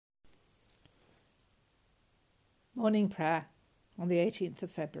Morning Prayer on the 18th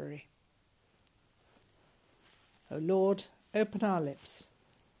of February. O Lord, open our lips,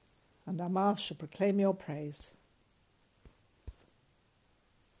 and our mouth shall proclaim your praise.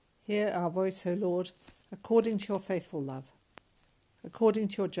 Hear our voice, O Lord, according to your faithful love. According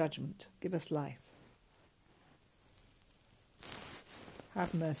to your judgment, give us life.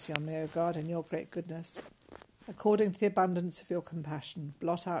 Have mercy on me, O God, in your great goodness. According to the abundance of your compassion,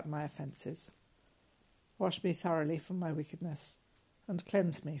 blot out my offences. Wash me thoroughly from my wickedness, and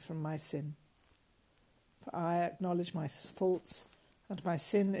cleanse me from my sin. For I acknowledge my faults, and my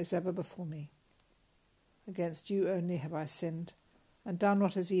sin is ever before me. Against you only have I sinned, and done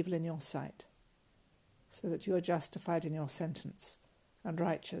what is evil in your sight, so that you are justified in your sentence, and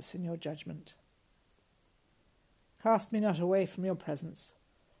righteous in your judgment. Cast me not away from your presence,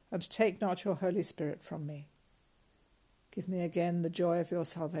 and take not your Holy Spirit from me. Give me again the joy of your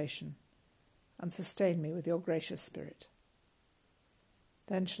salvation, and sustain me with your gracious Spirit.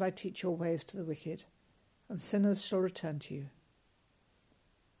 Then shall I teach your ways to the wicked, and sinners shall return to you.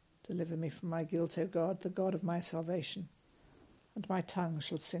 Deliver me from my guilt, O God, the God of my salvation, and my tongue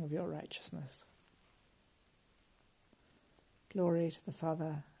shall sing of your righteousness. Glory to the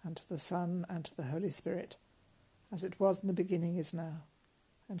Father, and to the Son, and to the Holy Spirit, as it was in the beginning, is now,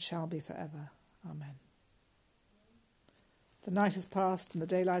 and shall be forever. Amen. The night is past, and the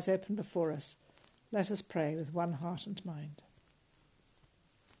day lies open before us. Let us pray with one heart and mind.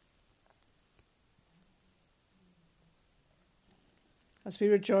 As we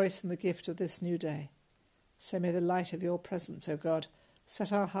rejoice in the gift of this new day, so may the light of your presence, O God,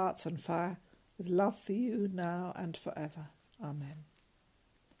 set our hearts on fire with love for you now and forever. Amen.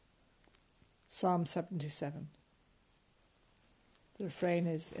 Psalm 77. The refrain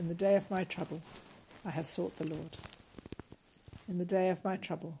is, In the day of my trouble, I have sought the Lord. In the day of my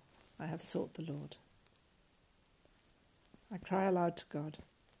trouble, I have sought the Lord. I cry aloud to God.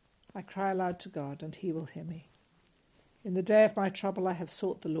 I cry aloud to God, and he will hear me. In the day of my trouble, I have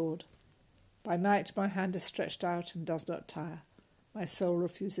sought the Lord. By night my hand is stretched out and does not tire. My soul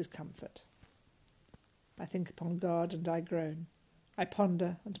refuses comfort. I think upon God, and I groan. I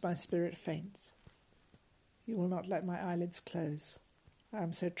ponder, and my spirit faints. You will not let my eyelids close. I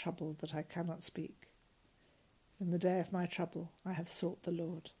am so troubled that I cannot speak. In the day of my trouble, I have sought the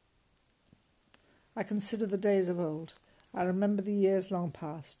Lord. I consider the days of old. I remember the years long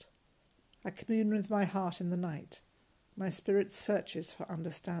past. I commune with my heart in the night. My spirit searches for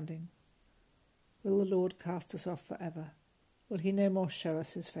understanding. Will the Lord cast us off forever? Will he no more show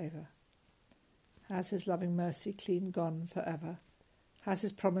us his favour? Has his loving mercy clean gone forever? Has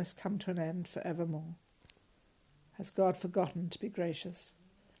his promise come to an end for evermore? Has God forgotten to be gracious?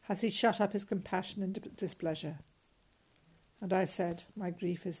 Has he shut up his compassion in displeasure? And I said, my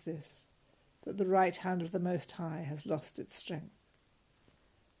grief is this, that the right hand of the Most High has lost its strength.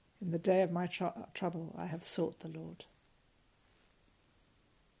 In the day of my trouble I have sought the Lord.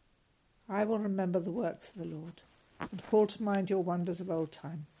 I will remember the works of the Lord, and call to mind your wonders of old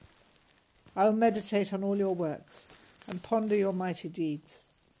time. I will meditate on all your works, and ponder your mighty deeds.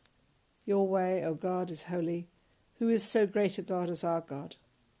 Your way, O God, is holy. Who is so great a God as our God?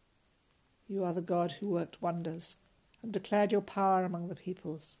 You are the God who worked wonders, and declared your power among the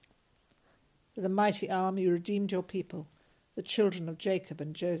peoples. With a mighty arm you redeemed your people, the children of Jacob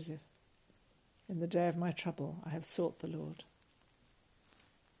and Joseph. In the day of my trouble I have sought the Lord.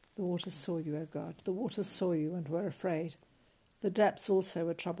 The waters saw you, O God, the waters saw you and were afraid. The depths also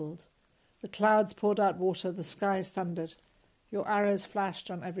were troubled. The clouds poured out water, the skies thundered. Your arrows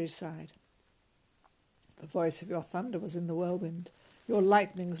flashed on every side. The voice of your thunder was in the whirlwind. Your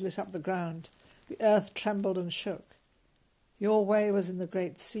lightnings lit up the ground. The earth trembled and shook. Your way was in the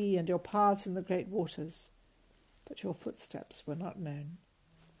great sea, and your paths in the great waters. But your footsteps were not known.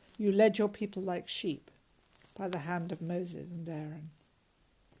 You led your people like sheep by the hand of Moses and Aaron.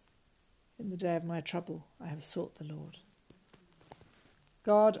 In the day of my trouble I have sought the Lord.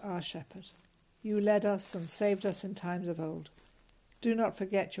 God, our shepherd, you led us and saved us in times of old. Do not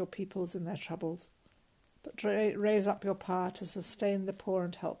forget your peoples in their troubles, but raise up your power to sustain the poor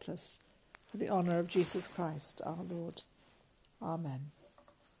and helpless, for the honour of Jesus Christ our Lord. Amen.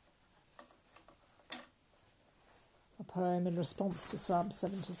 A poem in response to Psalm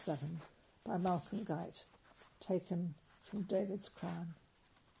 77 by Malcolm Guite, taken from David's Crown.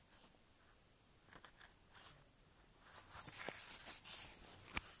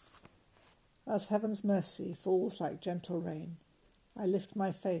 As heaven's mercy falls like gentle rain, I lift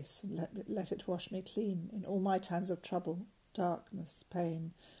my face and let it wash me clean. In all my times of trouble, darkness,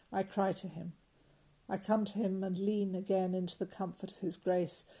 pain, I cry to him. I come to him and lean again into the comfort of his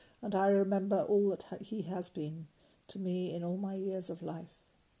grace, and I remember all that he has been, to me in all my years of life.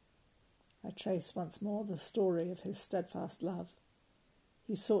 I trace once more the story of his steadfast love.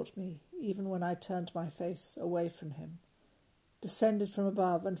 He sought me even when I turned my face away from him, descended from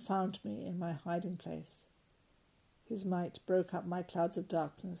above and found me in my hiding place. His might broke up my clouds of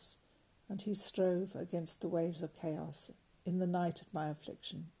darkness, and he strove against the waves of chaos in the night of my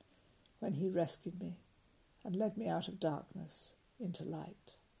affliction, when he rescued me and led me out of darkness into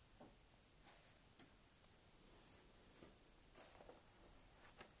light.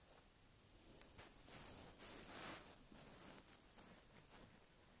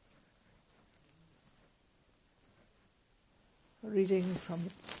 A reading from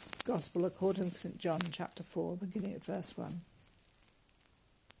the Gospel according to St. John, chapter 4, beginning at verse 1.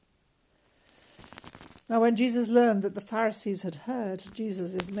 Now when Jesus learned that the Pharisees had heard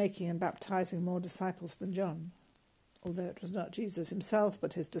Jesus is making and baptizing more disciples than John, although it was not Jesus himself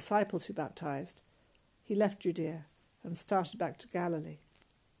but his disciples who baptized, he left Judea and started back to Galilee.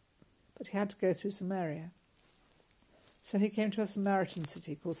 But he had to go through Samaria. So he came to a Samaritan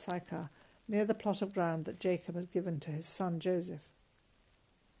city called Sychar, near the plot of ground that Jacob had given to his son Joseph.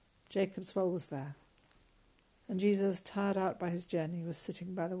 Jacob's well was there, and Jesus, tired out by his journey, was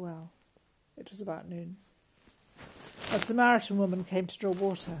sitting by the well. It was about noon. A Samaritan woman came to draw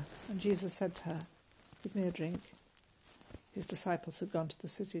water, and Jesus said to her, "Give me a drink." His disciples had gone to the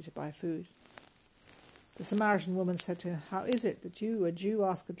city to buy food. The Samaritan woman said to him, "How is it that you, a Jew,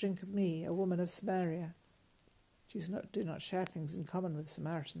 ask a drink of me, a woman of Samaria?" Jews do not share things in common with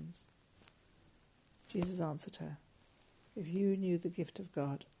Samaritans. Jesus answered her, "If you knew the gift of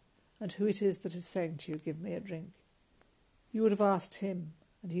God, and who it is that is saying to you, 'Give me a drink,' you would have asked him,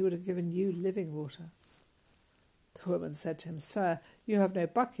 and he would have given you living water." The woman said to him, "Sir, you have no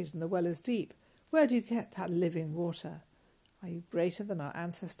bucket, and the well is deep. Where do you get that living water? Are you greater than our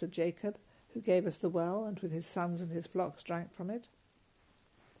ancestor Jacob, who gave us the well, and with his sons and his flocks drank from it?"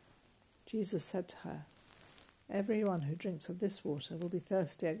 Jesus said to her, "Everyone who drinks of this water will be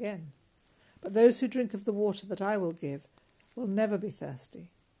thirsty again. But those who drink of the water that I will give will never be thirsty.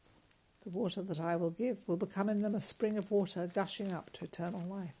 The water that I will give will become in them a spring of water gushing up to eternal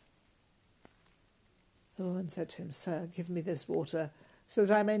life." The woman said to him, "Sir, give me this water, so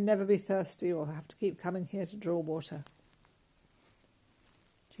that I may never be thirsty or have to keep coming here to draw water."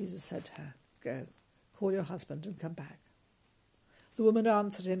 Jesus said to her, "Go, call your husband and come back." The woman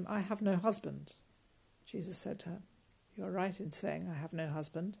answered him, "I have no husband." Jesus said to her, "You are right in saying, 'I have no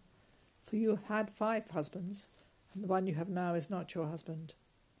husband,' for you have had 5 husbands, and the one you have now is not your husband.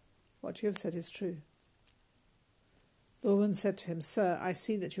 What you have said is true." The woman said to him, "Sir, I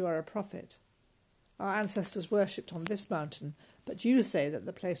see that you are a prophet. Our ancestors worshipped on this mountain, but you say that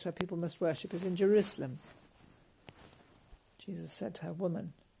the place where people must worship is in Jerusalem." Jesus said to her,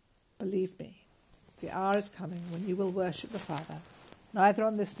 "Woman, believe me, the hour is coming when you will worship the Father, neither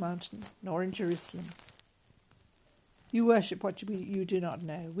on this mountain nor in Jerusalem. You worship what you do not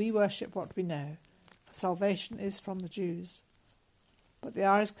know. We worship what we know, for salvation is from the Jews. But the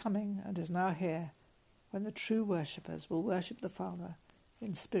hour is coming, and is now here, when the true worshippers will worship the Father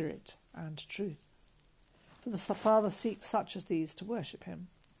in spirit and truth. For the Father seeks such as these to worship him.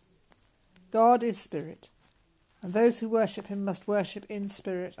 God is spirit, and those who worship him must worship in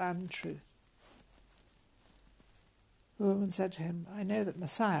spirit and truth." The woman said to him, "I know that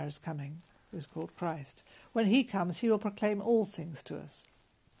Messiah is coming, who is called Christ. When he comes, he will proclaim all things to us."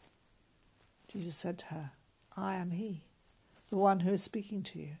 Jesus said to her, "I am he, the one who is speaking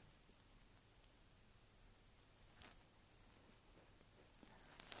to you."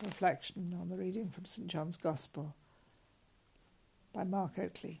 A reflection on the reading from St. John's Gospel by Mark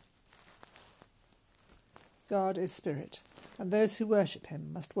Oakley. God is spirit, and those who worship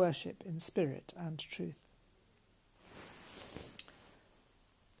him must worship in spirit and truth.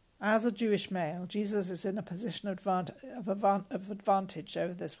 As a Jewish male, Jesus is in a position of advantage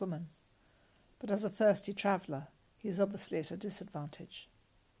over this woman, but as a thirsty traveller, he is obviously at a disadvantage.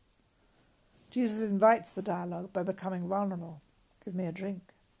 Jesus invites the dialogue by becoming vulnerable, "Give me a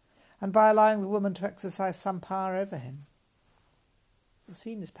drink," and by allowing the woman to exercise some power over him. The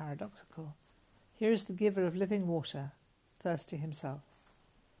scene is paradoxical. Here is the giver of living water, thirsty himself.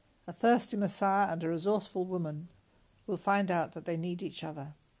 A thirsty Messiah and a resourceful woman will find out that they need each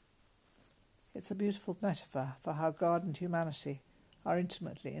other. It's a beautiful metaphor for how God and humanity are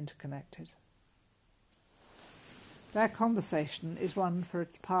intimately interconnected. Their conversation is one for a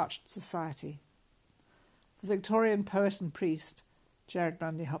parched society. The Victorian poet and priest, Gerard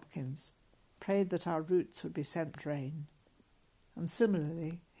Manley Hopkins, prayed that our roots would be sent rain. And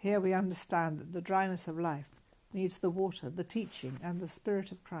similarly, here we understand that the dryness of life needs the water, the teaching, and the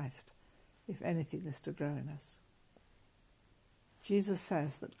Spirit of Christ, if anything is to grow in us. Jesus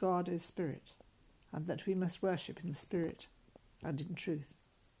says that God is spirit, and that we must worship in spirit and in truth.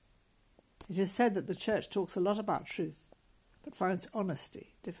 It is said that the Church talks a lot about truth, but finds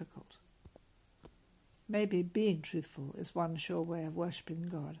honesty difficult. Maybe being truthful is one sure way of worshipping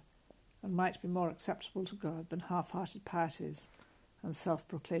God, and might be more acceptable to God than half-hearted pieties and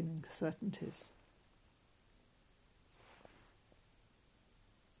self-proclaiming certainties.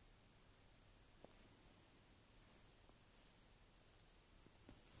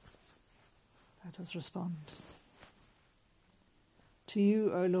 Let us respond. To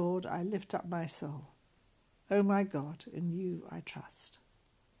you, O Lord, I lift up my soul. O my God, in you I trust.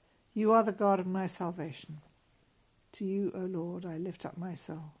 You are the God of my salvation. To you, O Lord, I lift up my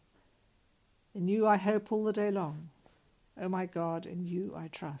soul. In you I hope all the day long. O my God, in you I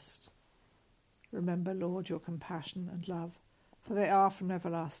trust. Remember, Lord, your compassion and love, for they are from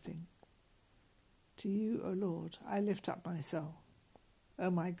everlasting. To you, O Lord, I lift up my soul. O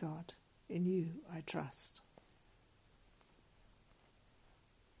my God, in you I trust.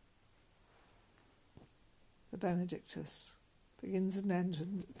 The Benedictus begins and ends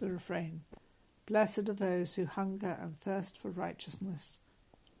with the refrain, Blessed are those who hunger and thirst for righteousness,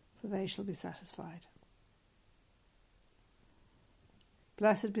 for they shall be satisfied.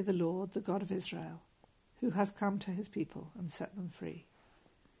 Blessed be the Lord, the God of Israel, who has come to his people and set them free.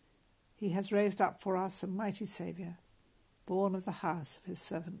 He has raised up for us a mighty Saviour, born of the house of his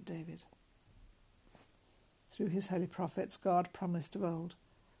servant David. Through his holy prophets God promised of old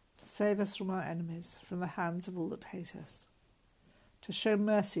to save us from our enemies, from the hands of all that hate us, to show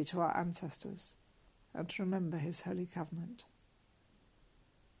mercy to our ancestors, and to remember his holy covenant.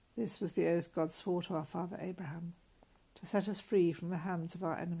 This was the oath God swore to our father Abraham, to set us free from the hands of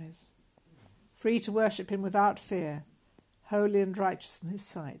our enemies, free to worship him without fear, holy and righteous in his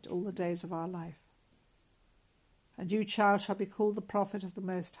sight all the days of our life. And you, child, shall be called the prophet of the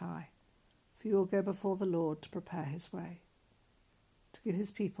Most High, for you will go before the Lord to prepare his way, to give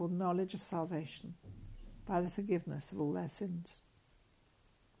his people knowledge of salvation by the forgiveness of all their sins.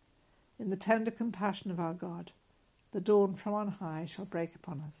 In the tender compassion of our God, the dawn from on high shall break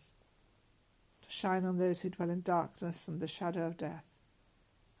upon us, to shine on those who dwell in darkness and the shadow of death,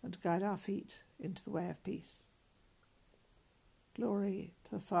 and to guide our feet into the way of peace. Glory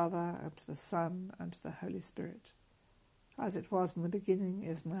to the Father, and to the Son, and to the Holy Spirit, as it was in the beginning,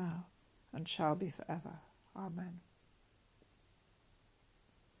 is now, and shall be forever. Amen.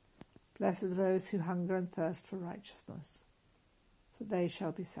 Blessed are those who hunger and thirst for righteousness, for they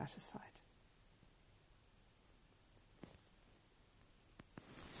shall be satisfied.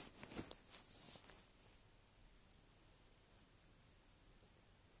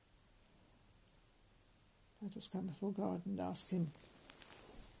 Let us come before God and ask him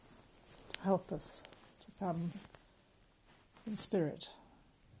to help us to come in spirit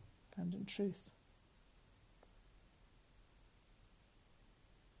and in truth.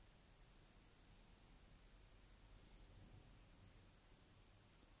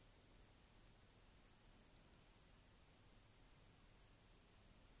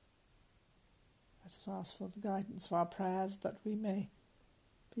 Let us ask for the guidance of our prayers, that we may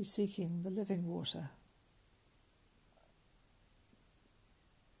be seeking the living water,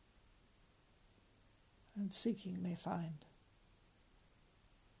 and seeking may find.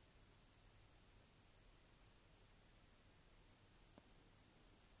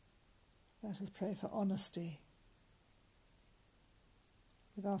 Let us pray for honesty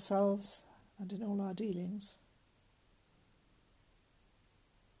with ourselves and in all our dealings.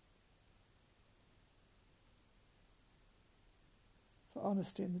 For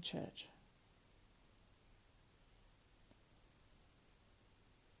honesty in the Church.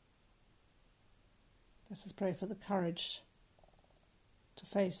 Let us pray for the courage to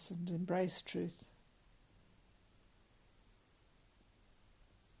face and embrace truth.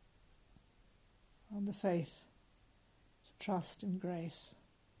 And the faith to trust in grace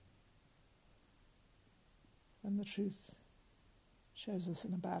when the truth shows us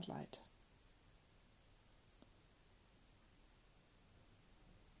in a bad light.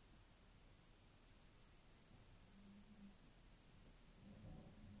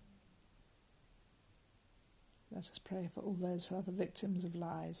 Let us pray for all those who are the victims of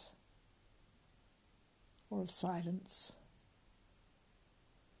lies or of silence.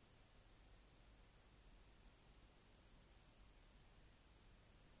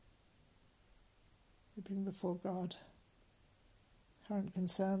 We bring before God current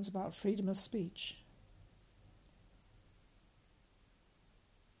concerns about freedom of speech.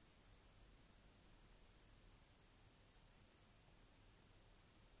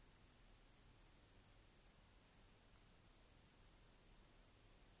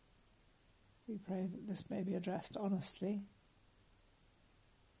 We pray that this may be addressed honestly.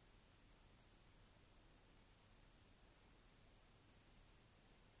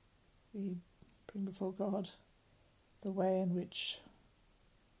 We bring before God the way in which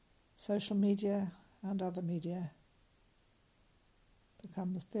social media and other media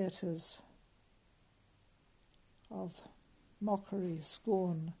become the theatres of mockery,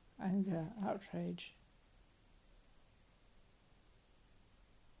 scorn, anger, outrage.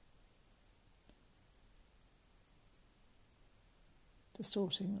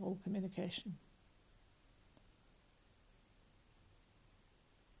 Distorting all communication.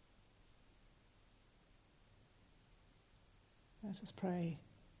 Let us pray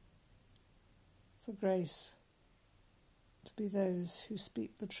for grace to be those who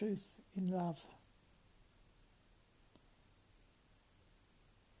speak the truth in love.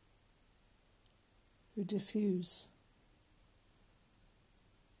 Who diffuse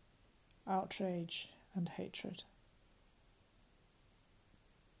outrage and hatred.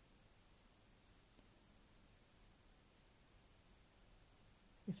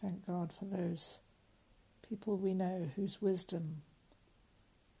 We thank God for those people we know whose wisdom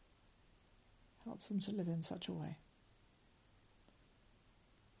helps them to live in such a way.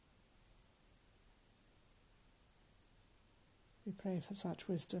 We pray for such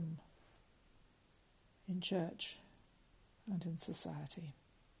wisdom in church and in society.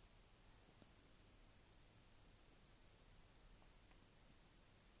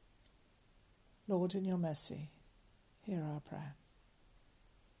 Lord, in your mercy, hear our prayer.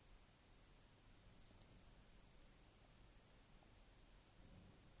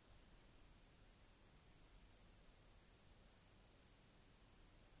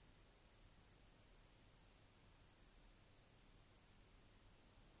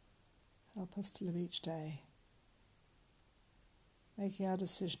 Help us to live each day, making our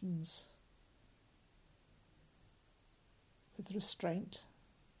decisions with restraint,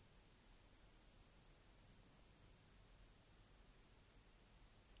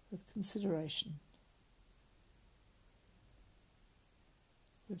 with consideration,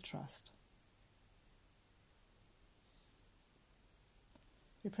 with trust.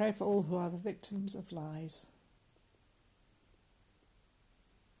 We pray for all who are the victims of lies,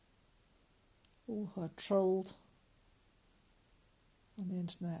 all who are trolled on the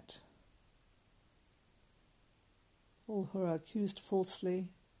internet, all who are accused falsely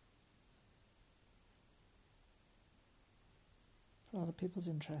for other people's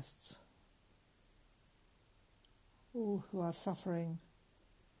interests, all who are suffering,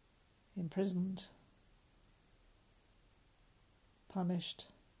 imprisoned, punished,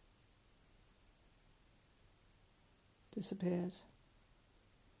 disappeared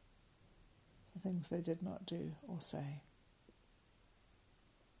for things they did not do or say.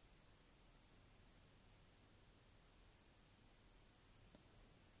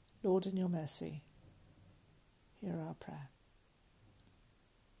 Lord, in your mercy, hear our prayer.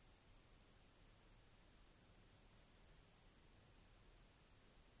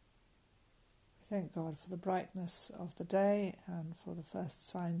 We thank God for the brightness of the day and for the first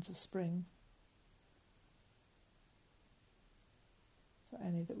signs of spring, for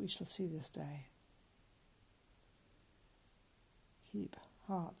any that we shall see this day. Keep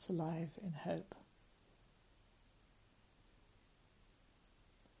hearts alive in hope.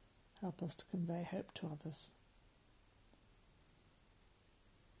 Help us to convey hope to others.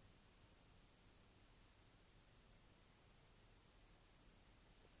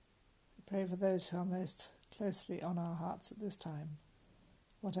 We pray for those who are most closely on our hearts at this time,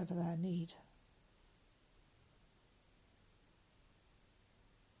 whatever their need.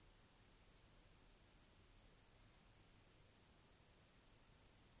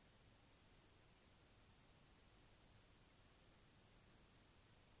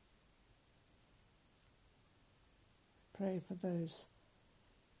 Pray for those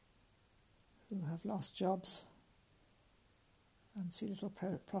who have lost jobs and see little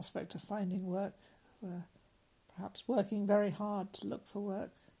prospect of finding work, who are perhaps working very hard to look for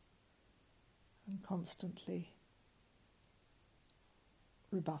work and constantly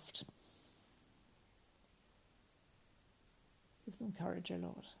rebuffed. Give them courage, O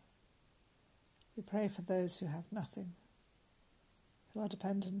Lord. We pray for those who have nothing, who are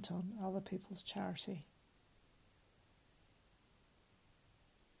dependent on other people's charity.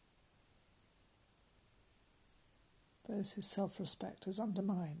 Those whose self-respect is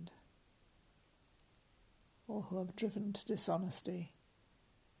undermined, or who are driven to dishonesty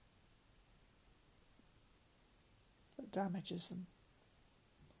that damages them.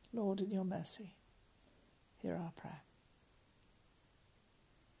 Lord, in your mercy, hear our prayer.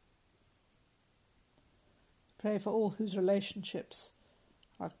 Pray for all whose relationships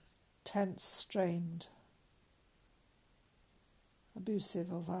are tense, strained,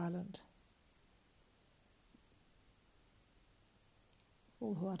 abusive or violent.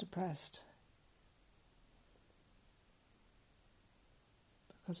 All who are depressed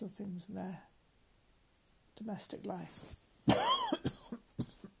because of things in their domestic life.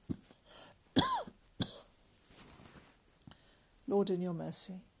 Lord, in your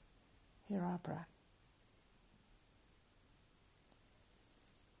mercy, hear our prayer.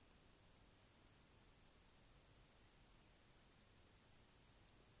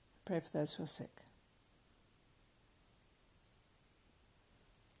 Pray for those who are sick.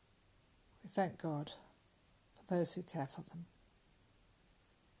 We thank God for those who care for them.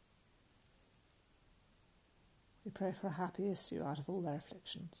 We pray for a happy issue out of all their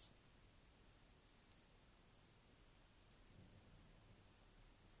afflictions.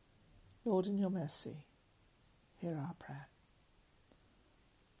 Lord, in your mercy, hear our prayer.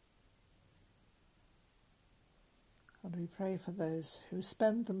 And we pray for those who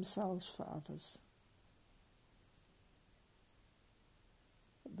spend themselves for others,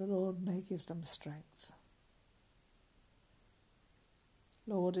 that the Lord may give them strength.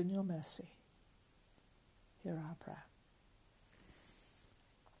 Lord, in your mercy, hear our prayer.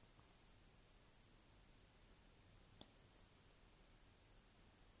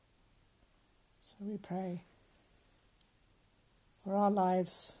 So we pray for our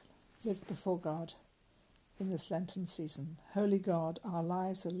lives lived before God in this Lenten season. Holy God, our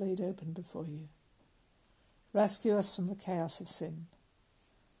lives are laid open before you. Rescue us from the chaos of sin,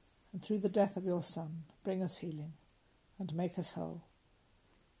 and through the death of your Son, bring us healing and make us whole.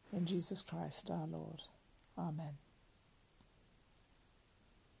 In Jesus Christ our Lord. Amen.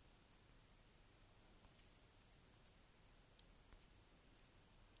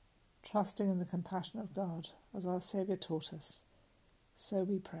 Trusting in the compassion of God, as our Saviour taught us, so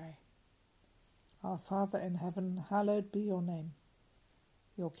we pray. Our Father in heaven, hallowed be your name.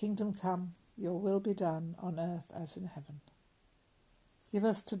 Your kingdom come, your will be done on earth as in heaven. Give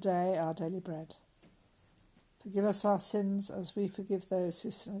us today our daily bread. Forgive us our sins as we forgive those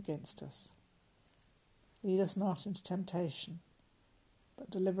who sin against us. Lead us not into temptation,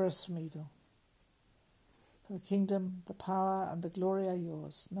 but deliver us from evil. For the kingdom, the power, and the glory are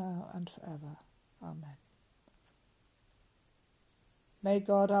yours, now and forever. Amen. May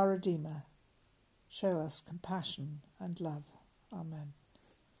God, our Redeemer, show us compassion and love. Amen.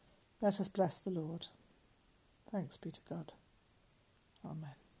 Let us bless the Lord. Thanks be to God.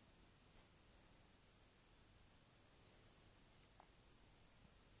 Amen.